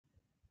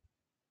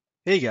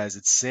Hey guys,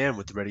 it's Sam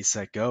with Ready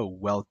Set Go.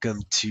 Welcome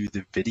to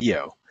the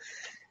video.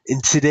 In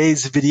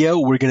today's video,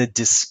 we're going to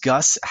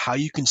discuss how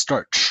you can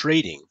start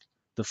trading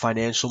the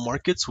financial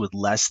markets with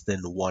less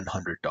than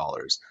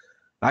 $100.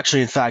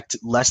 Actually, in fact,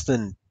 less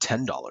than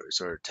 $10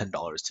 or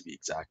 $10 to be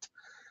exact.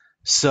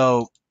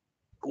 So,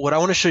 what I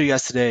want to show you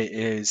guys today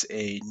is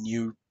a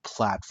new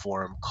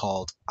platform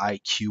called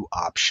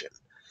IQoption.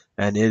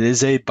 And it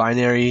is a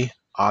binary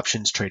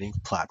options trading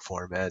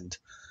platform. And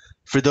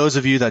for those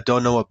of you that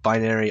don't know what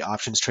binary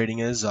options trading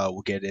is,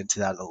 we'll get into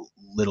that a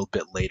little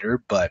bit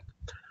later, but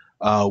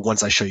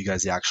once I show you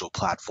guys the actual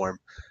platform.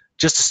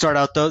 Just to start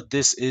out though,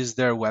 this is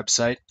their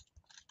website.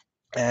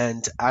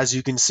 And as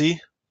you can see,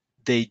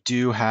 they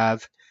do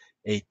have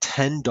a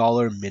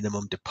 $10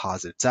 minimum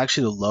deposit. It's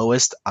actually the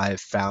lowest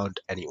I've found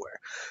anywhere.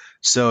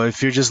 So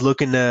if you're just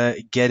looking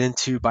to get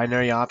into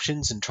binary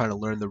options and trying to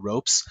learn the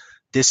ropes,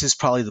 this is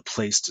probably the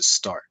place to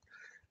start.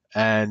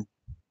 And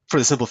for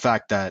the simple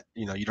fact that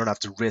you don't have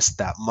to risk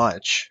that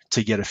much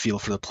to get a feel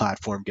for the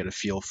platform, get a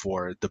feel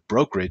for the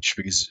brokerage,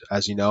 because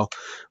as you know,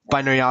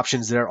 binary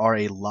options, there are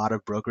a lot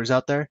of brokers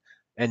out there,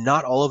 and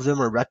not all of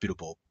them are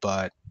reputable.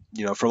 But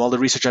from all the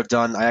research I've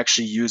done, I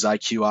actually use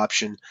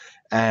IQoption,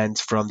 and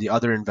from the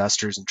other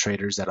investors and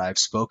traders that I've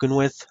spoken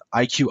with,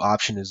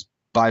 IQoption is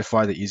by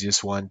far the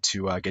easiest one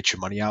to get your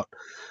money out.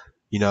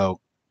 you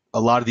know,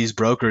 a lot of these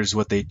brokers,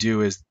 what they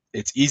do is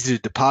it's easy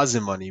to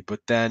deposit money, but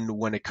then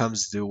when it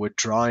comes to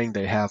withdrawing,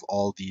 they have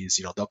all these,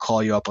 they'll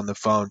call you up on the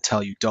phone,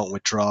 tell you don't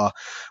withdraw.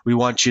 We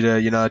want you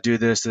to, do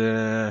this.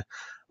 A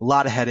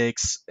lot of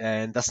headaches,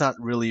 and that's not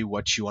really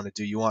what you want to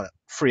do. You want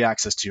free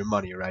access to your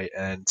money, right?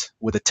 And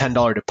with a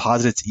 $10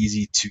 deposit, it's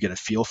easy to get a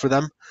feel for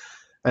them.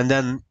 And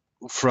then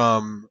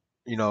from,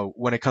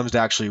 when it comes to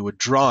actually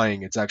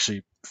withdrawing, it's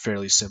actually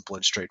fairly simple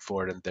and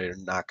straightforward, and they're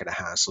not going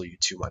to hassle you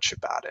too much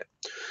about it.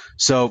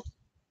 So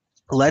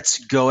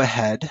let's go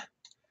ahead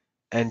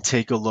and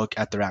take a look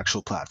at their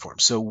actual platform.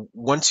 So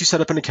once you set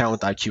up an account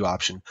with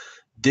IQoption,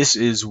 this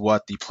is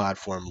what the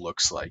platform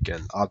looks like.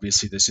 And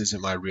obviously this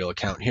isn't my real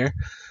account here,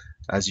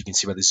 as you can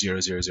see by the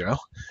 000,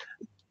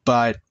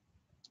 but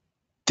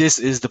this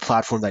is the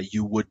platform that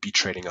you would be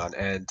trading on.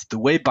 And the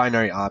way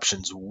binary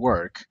options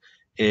work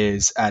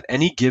is at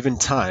any given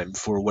time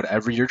for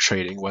whatever you're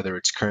trading, whether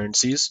it's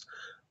currencies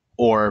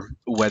or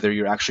whether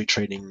you're actually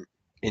trading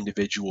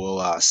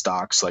individual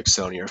stocks like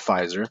Sony or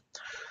Pfizer,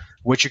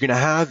 what you're going to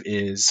have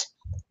is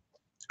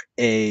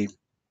a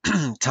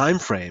time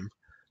frame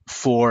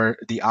for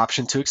the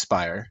option to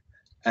expire,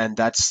 and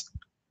that's,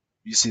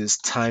 you see this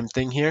time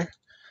thing here.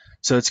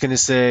 So it's going to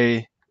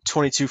say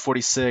 22,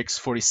 46,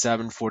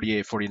 47,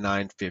 48,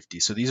 49, 50.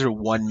 So these are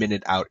 1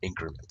 minute out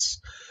increments.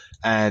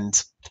 And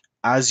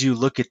as you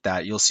look at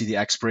that, you'll see the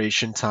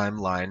expiration time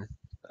line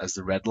as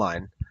the red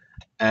line.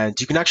 And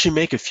you can actually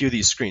make a few of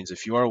these screens.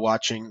 If you are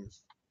watching,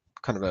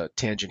 kind of a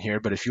tangent here,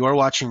 but if you are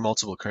watching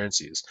multiple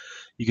currencies,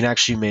 you can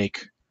actually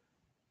make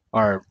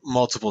are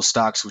multiple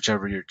stocks,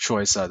 whichever your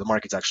choice. The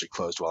market's actually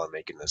closed while I'm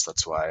making this.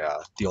 That's why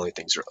the only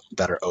things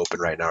that are open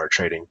right now are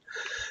trading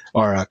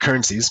or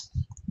currencies.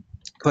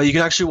 But you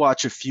can actually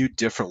watch a few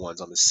different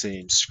ones on the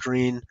same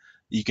screen.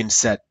 You can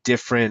set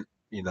different,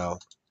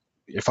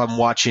 if I'm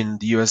watching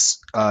the US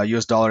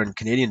dollar and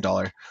Canadian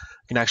dollar,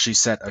 I can actually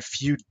set a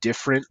few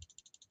different,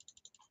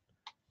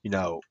 you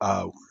know,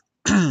 uh,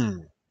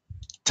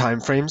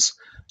 time frames.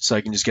 So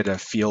I can just get a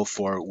feel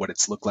for what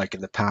it's looked like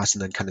in the past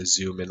and then kind of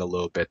zoom in a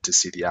little bit to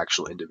see the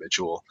actual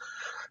individual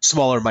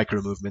smaller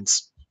micro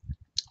movements.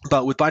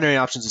 But with binary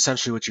options,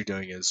 essentially what you're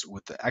doing is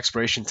with the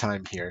expiration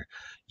time here,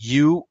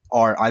 you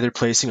are either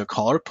placing a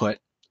call or put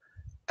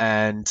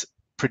and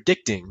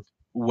predicting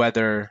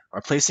whether, or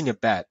placing a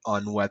bet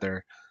on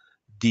whether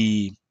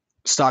the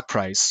stock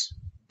price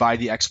by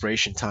the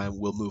expiration time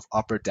will move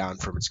up or down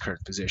from its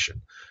current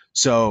position.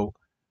 So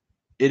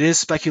it is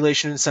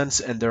speculation in a sense,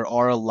 and there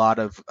are a lot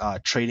of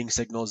trading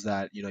signals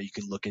that you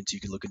can look into. You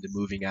can look into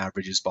moving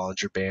averages,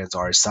 Bollinger Bands,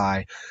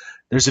 RSI.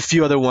 There's a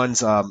few other ones.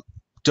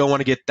 Don't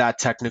want to get that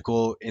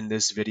technical in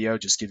this video,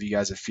 just give you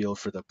guys a feel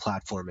for the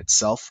platform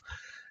itself.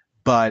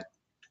 But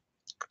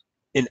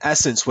in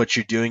essence, what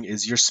you're doing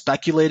is you're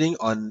speculating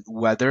on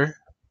whether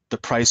the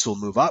price will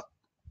move up,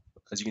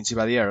 as you can see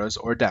by the arrows,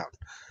 or down.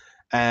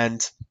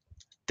 And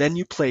then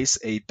you place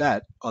a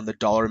bet on the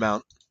dollar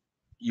amount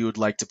you would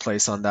like to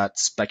place on that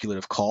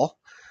speculative call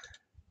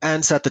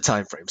and set the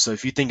time frame. So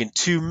if you think in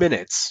 2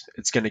 minutes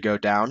it's going to go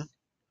down,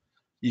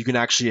 you can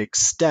actually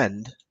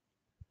extend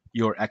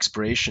your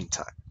expiration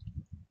time.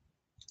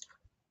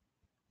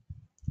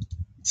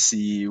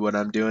 See what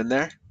I'm doing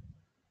there?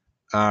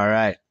 All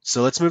right,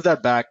 so let's move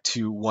that back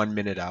to 1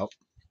 minute out.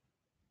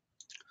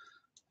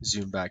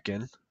 Zoom back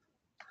in.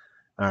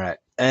 All right,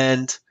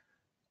 and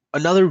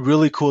another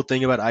really cool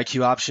thing about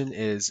IQoption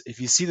is if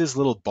you see this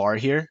little bar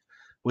here,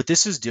 what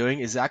this is doing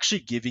is actually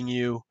giving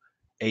you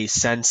a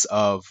sense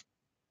of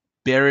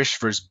bearish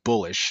versus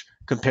bullish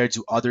compared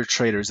to other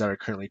traders that are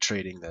currently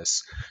trading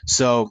this.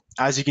 So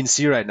as you can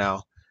see right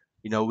now,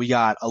 we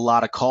got a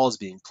lot of calls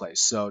being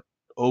placed. So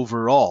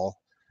overall,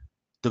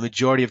 the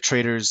majority of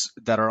traders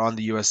that are on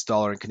the US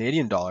dollar and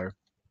Canadian dollar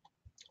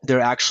they're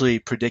actually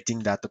predicting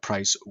that the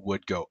price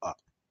would go up.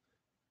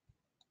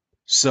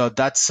 So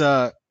that's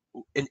an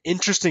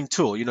interesting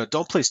tool.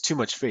 Don't place too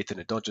much faith in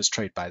it. Don't just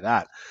trade by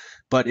that.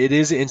 But it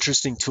is an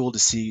interesting tool to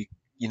see,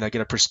 get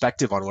a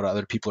perspective on what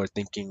other people are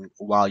thinking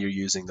while you're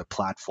using the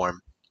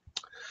platform.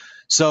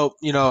 So,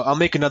 I'll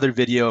make another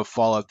video, a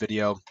follow-up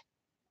video,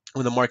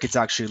 when the market's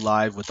actually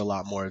live with a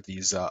lot more of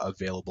these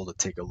available to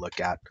take a look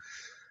at.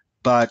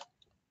 But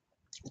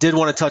did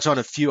want to touch on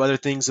a few other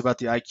things about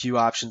the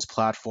IQOptions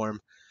platform.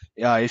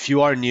 If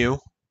you are new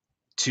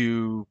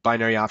to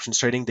binary options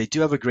trading, they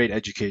do have a great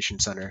education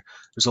center.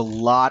 There's a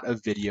lot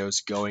of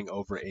videos going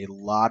over a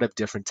lot of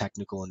different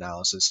technical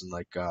analysis and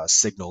like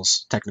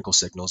technical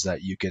signals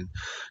that you can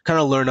kind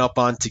of learn up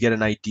on to get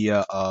an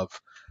idea of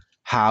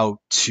how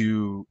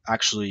to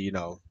actually,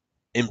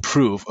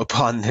 improve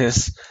upon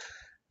this.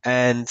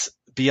 And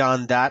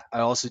beyond that, I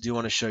also do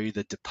want to show you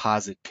the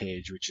deposit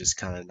page, which is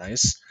kind of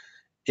nice.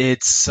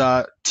 It's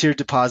tiered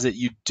deposit.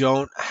 You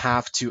don't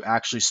have to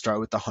actually start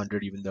with the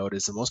 100, even though it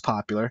is the most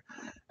popular.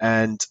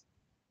 And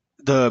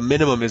the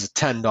minimum is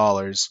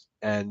 $10,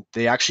 and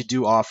they actually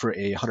do offer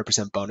a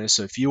 100% bonus.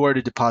 So if you were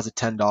to deposit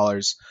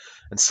 $10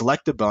 and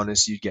select the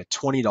bonus, you'd get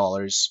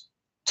 $20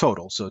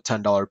 total. So a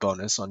 $10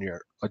 bonus on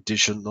your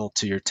additional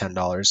to your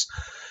 $10.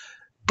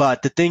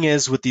 But the thing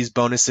is with these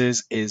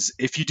bonuses is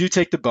if you do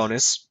take the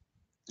bonus,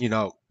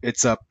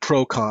 it's a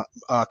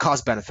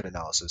cost benefit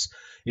analysis.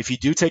 If you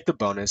do take the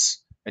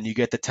bonus and you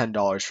get the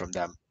 $10 from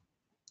them,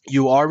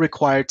 you are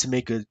required to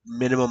make a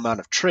minimum amount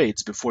of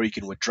trades before you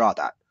can withdraw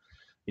that.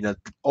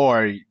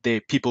 Or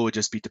people would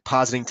just be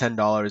depositing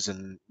 $10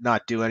 and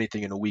not do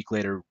anything, and a week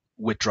later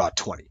withdraw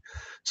 20.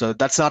 So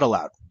that's not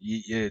allowed.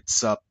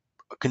 It's a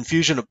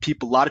confusion of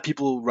people. A lot of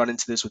people run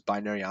into this with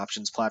binary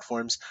options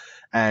platforms,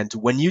 and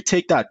when you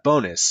take that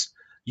bonus,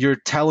 you're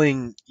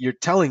telling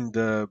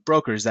the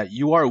brokers that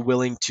you are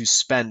willing to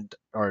spend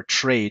or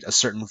trade a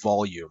certain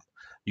volume.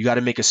 You got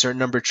to make a certain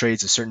number of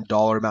trades, a certain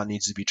dollar amount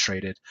needs to be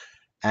traded,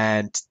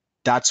 and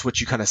that's what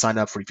you kind of sign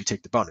up for if you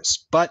take the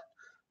bonus. But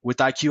with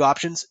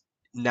IQOptions,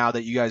 now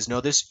that you guys know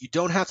this, you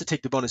don't have to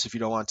take the bonus if you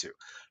don't want to.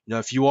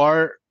 If you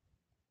are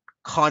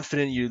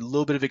confident, you have a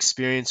little bit of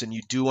experience, and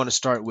you do want to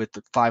start with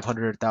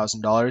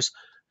 $500,000,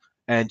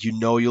 and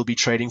you'll be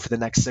trading for the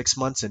next 6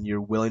 months, and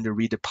you're willing to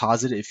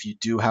redeposit if you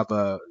do have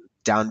a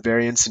down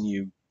variance and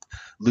you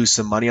lose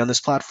some money on this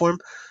platform,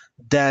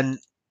 then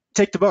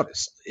take the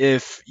bonus.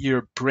 If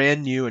you're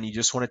brand new and you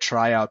just want to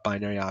try out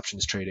binary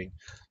options trading,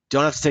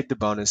 don't have to take the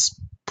bonus.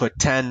 Put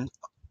 10,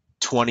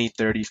 20,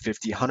 30,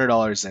 50,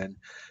 $100 in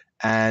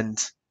and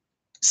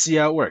see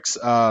how it works.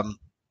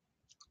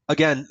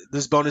 Again,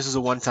 this bonus is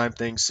a one-time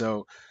thing,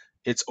 so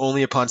it's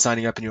only upon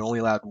signing up, and you're only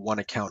allowed one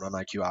account on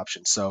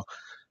IQOptions, so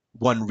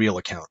one real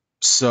account.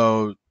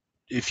 So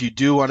if you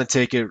do want to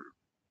take it,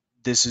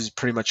 this is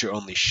pretty much your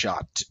only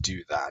shot to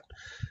do that.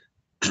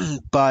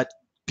 But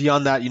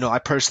beyond that, I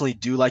personally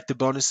do like the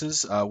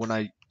bonuses. When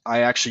I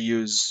actually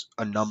use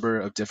a number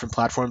of different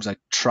platforms, I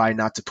try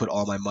not to put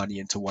all my money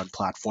into one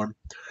platform.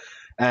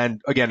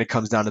 And again, it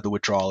comes down to the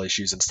withdrawal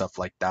issues and stuff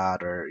like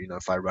that, or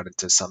if I run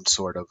into some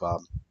sort of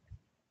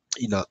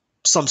you know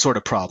some sort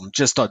of problem.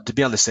 Just to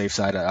be on the safe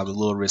side, I'm a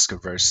little risk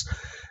averse.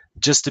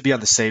 Just to be on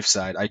the safe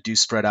side, I do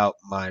spread out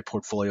my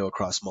portfolio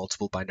across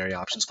multiple binary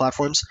options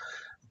platforms.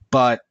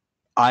 But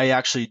I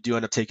actually do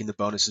end up taking the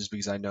bonuses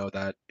because I know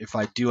that if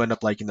I do end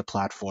up liking the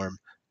platform,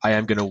 I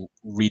am going to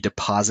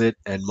redeposit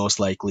and most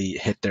likely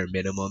hit their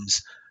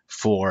minimums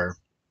for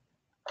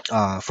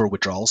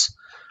withdrawals.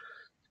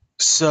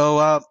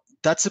 So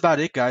that's about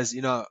it, guys.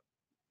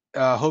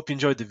 Hope you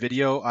enjoyed the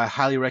video. I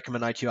highly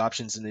recommend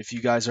IQOptions, and if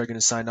you guys are going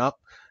to sign up,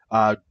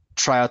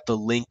 try out the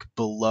link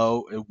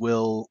below.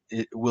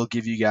 It will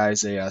give you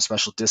guys a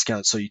special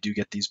discount, so you do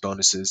get these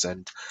bonuses,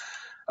 and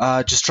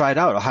just try it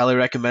out. I highly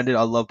recommend it.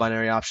 I love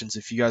binary options.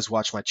 If you guys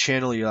watch my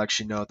channel, you'll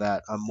actually know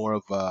that I'm more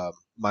of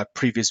my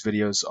previous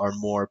videos are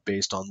more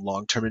based on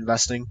long-term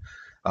investing,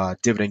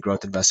 dividend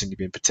growth investing to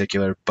be in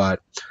particular, but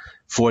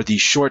for the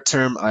short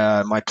term,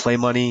 my play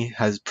money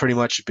has pretty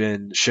much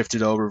been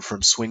shifted over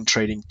from swing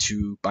trading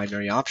to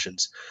binary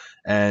options.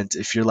 And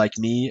if you're like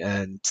me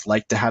and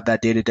like to have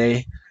that day to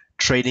day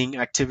trading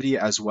activity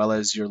as well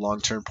as your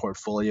long term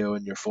portfolio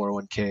and your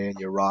 401k and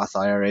your Roth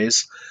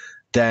IRAs,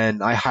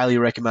 then I highly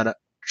recommend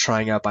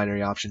trying out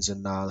binary options.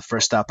 And the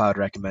first step I would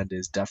recommend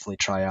is definitely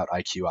try out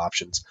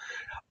IQOptions.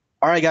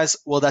 All right, guys.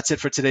 Well, that's it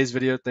for today's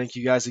video. Thank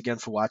you guys again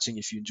for watching.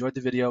 If you enjoyed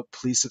the video,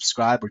 please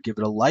subscribe or give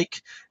it a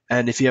like.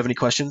 And if you have any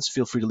questions,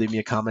 feel free to leave me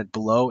a comment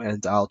below,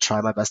 and I'll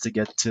try my best to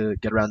get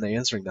around to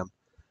answering them.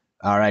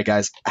 All right,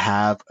 guys.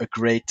 Have a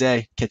great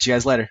day. Catch you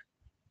guys later.